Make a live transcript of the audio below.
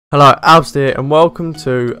Hello, Albs here, and welcome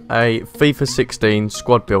to a FIFA 16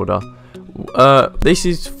 squad builder. This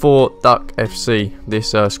is for Duck FC,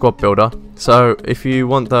 this squad builder. So if you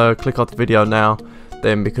want to click off the video now,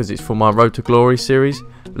 then because it's for my Road to Glory series,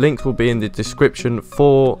 links will be in the description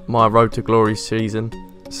for my Road to Glory season.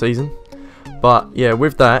 But yeah,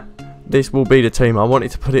 with that, this will be the team. I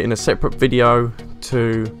wanted to put it in a separate video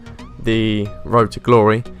to the Road to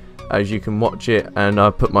Glory, as you can watch it and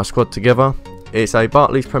put my squad together. It's a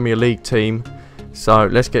Barclay's Premier League team, so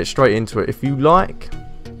let's get straight into it. If you like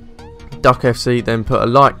Duck FC, then put a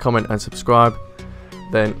like, comment and subscribe.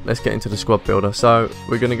 Then let's get into the squad builder. So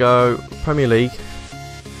we're going to go Premier League,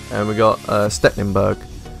 and we got Stecklenburg.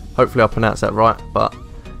 Hopefully I pronounced that right, but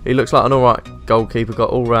he looks like an alright goalkeeper, got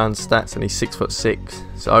all round stats, and he's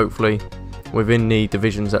 6'6", so hopefully within the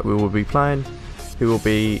divisions that we will be playing, he will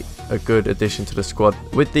be a good addition to the squad.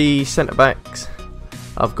 With the centre backs,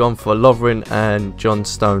 I've gone for Lovren and John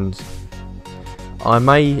Stones. I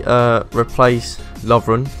may replace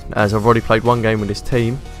Lovren, as I've already played one game with this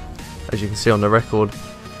team, as you can see on the record,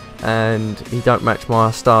 and he don't match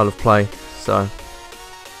my style of play. So,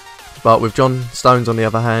 but with John Stones on the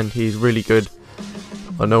other hand, he's really good,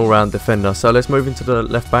 an all-round defender. So let's move into the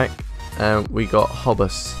left back, and we got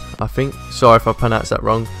Hobbs, I think. Sorry if I pronounced that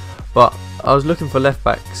wrong, but I was looking for left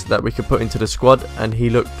backs that we could put into the squad, and he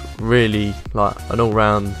looked really like an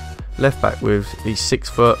all-round left back with his 6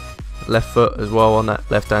 foot, left foot as well on that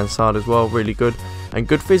left hand side as well, really good, and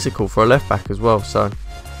good physical for a left back as well, so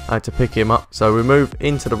I had to pick him up. So we move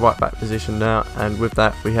into the right back position now, and with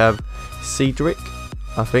that we have Cedric,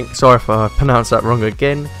 I think. Sorry if I pronounced that wrong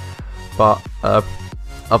again, but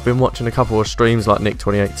I've been watching a couple of streams like Nick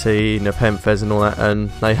 2018, Nepenthez and all that, and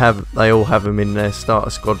they all have him in their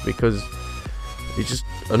starter squad because he's just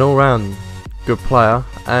an all-round good player,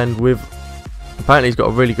 and apparently he's got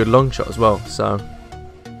a really good long shot as well. So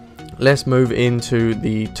let's move into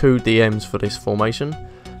the 2 DMs for this formation,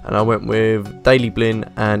 and I went with Daley Blin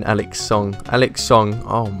and Alex Song. Alex Song,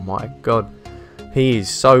 oh my god, he is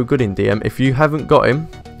so good in DM. If you haven't got him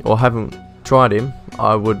or haven't tried him,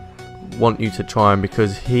 I would want you to try him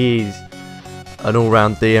because he's an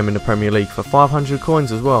all-round DM in the Premier League for 500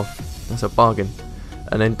 coins as well. That's a bargain.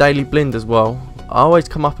 And then Daley Blind as well. I always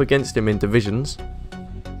come up against him in divisions,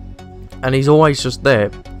 and he's always just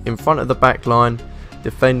there in front of the back line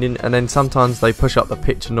defending, and then sometimes they push up the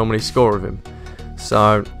pitch and normally score with him,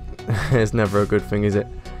 so it's never a good thing, is it?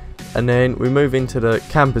 And then we move into the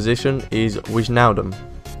cam position is Wijnaldum.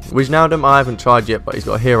 Wijnaldum I haven't tried yet, but he's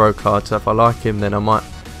got a hero card, so if I like him then I might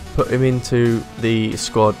put him into the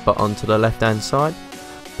squad, but onto the left hand side.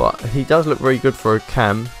 But he does look very good for a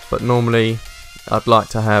cam, but normally I'd like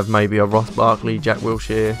to have maybe a Ross Barclay, Jack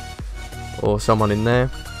Wilshere or someone in there.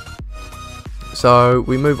 So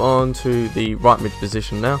we move on to the right mid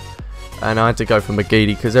position now, and I had to go for McGeady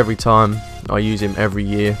because every time I use him every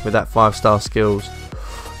year with that 5-star skills,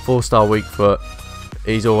 4-star weak foot,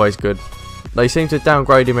 he's always good. They seem to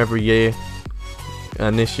downgrade him every year,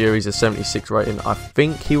 and this year he's a 76 rating. I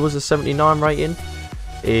think he was a 79 rating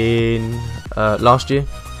in last year.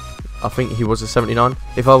 I think he was a 79.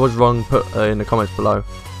 If I was wrong, put in the comments below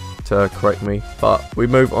to correct me. But we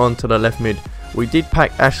move on to the left mid. We did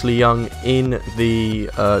pack Ashley Young in the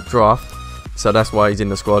draft, so that's why he's in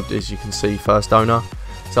the squad, as you can see, first owner.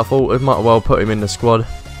 So I thought I might well put him in the squad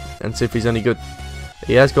and see if he's any good.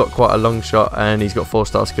 He has got quite a long shot, and he's got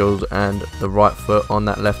 4-star skills and the right foot on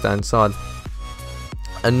that left hand side.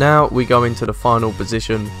 And now we go into the final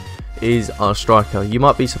position is our striker. You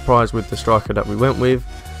might be surprised with the striker that we went with,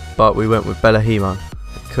 but we went with Belahima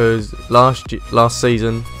because last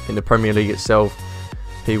season in the Premier League itself,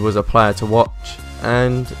 he was a player to watch,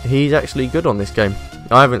 and he's actually good on this game.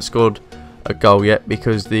 I haven't scored a goal yet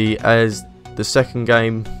because as the second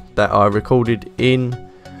game that I recorded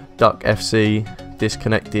in Duck FC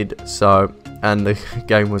disconnected, and the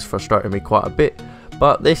game was frustrating me quite a bit.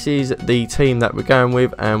 But this is the team that we're going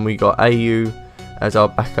with, and we got AU as our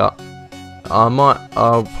backup.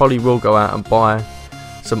 I probably will go out and buy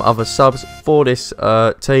some other subs for this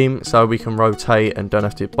team, so we can rotate and don't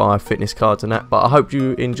have to buy fitness cards and that. But I hope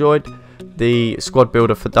you enjoyed the squad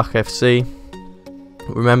builder for Duck FC.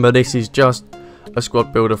 Remember, this is just a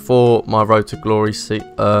squad builder for my Road to Glory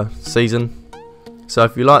season. So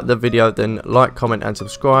if you like the video, then like, comment and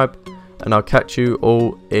subscribe, and I'll catch you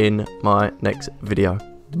all in my next video.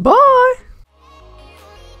 Bye!